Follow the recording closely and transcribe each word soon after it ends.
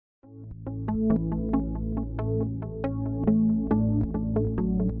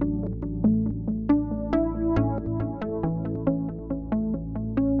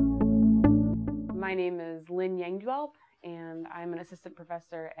I'm an assistant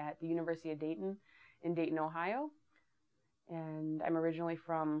professor at the University of Dayton in Dayton, Ohio. And I'm originally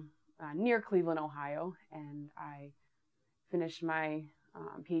from near Cleveland, Ohio, and I finished my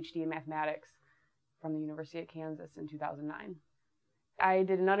PhD in mathematics from the University of Kansas in 2009. I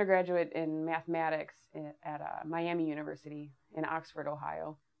did an undergraduate in mathematics at Miami University in Oxford,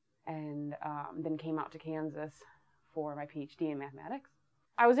 Ohio, and then came out to Kansas for my PhD in mathematics.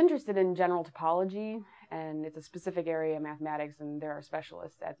 I was interested in general topology, and it's a specific area of mathematics, and there are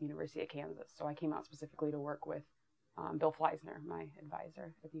specialists at the University of Kansas, so I came out specifically to work with Bill Fleisner, my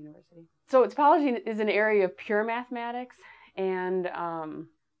advisor at the university. So topology is an area of pure mathematics, and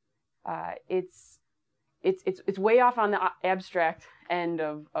it's way off on the abstract end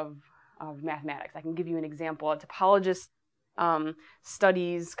of mathematics. I can give you an example. A topologist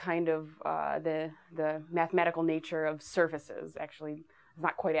studies kind of the mathematical nature of surfaces. Actually, it's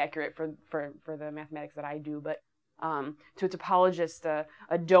not quite accurate for the mathematics that I do, but to a topologist,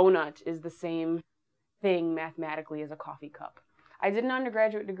 a donut is the same thing mathematically as a coffee cup. I did an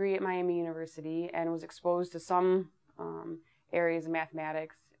undergraduate degree at Miami University and was exposed to some areas of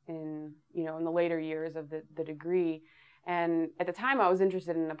mathematics in the later years of the degree. And at the time I was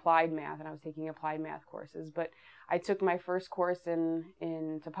interested in applied math, and I was taking applied math courses, but I took my first course in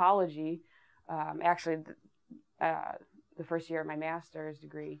topology, actually the first year of my master's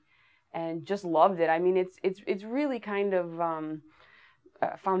degree, and just loved it. I mean, it's really kind of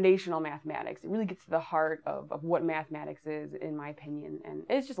foundational mathematics. It really gets to the heart of what mathematics is, in my opinion, and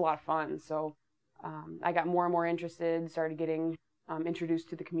it's just a lot of fun. So I got more and more interested, started getting introduced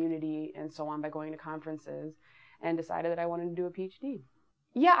to the community and so on by going to conferences, and decided that I wanted to do a PhD.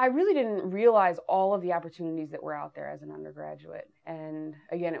 Yeah, I really didn't realize all of the opportunities that were out there as an undergraduate. And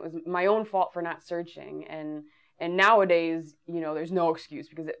again, it was my own fault for not searching. And nowadays, there's no excuse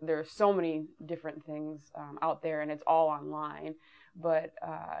because there are so many different things out there, and it's all online. But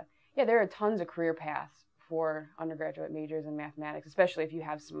yeah, there are tons of career paths for undergraduate majors in mathematics, especially if you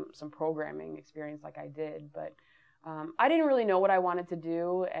have some programming experience like I did. But I didn't really know what I wanted to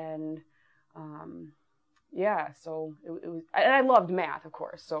do, and yeah, so it was, and I loved math, of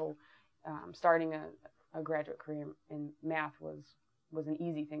course. So starting a graduate career in math was an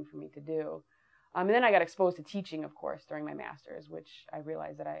easy thing for me to do. And then I got exposed to teaching, of course, during my master's, which I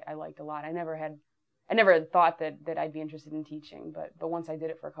realized that I liked a lot. I never had thought that I'd be interested in teaching, but once I did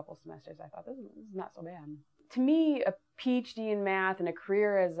it for a couple semesters, I thought this is not so bad. To me, a PhD in math and a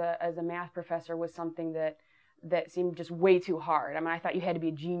career as a math professor was something that seemed just way too hard. I mean, I thought you had to be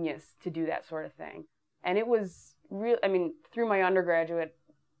a genius to do that sort of thing. And it was real. I mean, through my undergraduate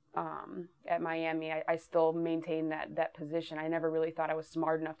at Miami, I still maintained that position. I never really thought I was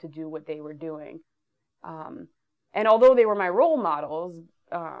smart enough to do what they were doing. And although they were my role models,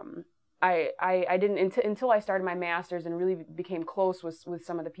 I didn't until I started my master's and really became close with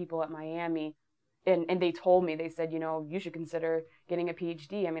some of the people at Miami. And they told me, they said, you should consider getting a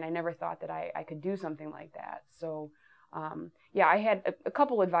PhD. I mean, I never thought that I could do something like that. So, yeah, I had a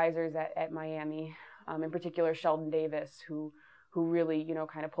couple advisors at Miami, in particular Sheldon Davis, who really,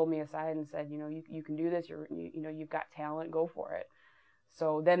 kind of pulled me aside and said, you can do this. You've got talent, go for it.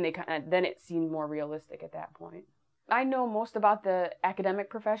 So then then it seemed more realistic at that point. I know most about the academic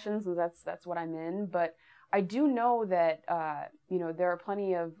professions, and that's what I'm in, but I do know that there are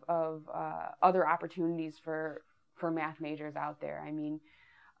plenty of other opportunities for math majors out there. I mean,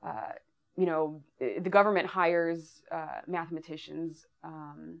 the government hires mathematicians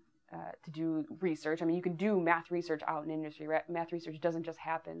to do research. I mean, you can do math research out in industry. Math research doesn't just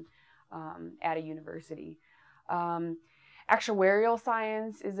happen at a university. Actuarial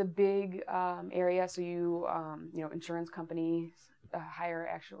science is a big area. So insurance companies hire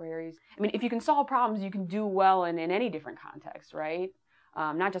actuaries. I mean, if you can solve problems, you can do well in any different context, right?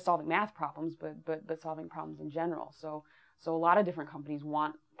 Not just solving math problems, but solving problems in general. So a lot of different companies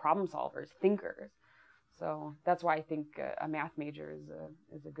want problem solvers, thinkers. So that's why I think a math major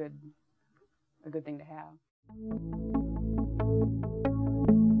is a good thing to have.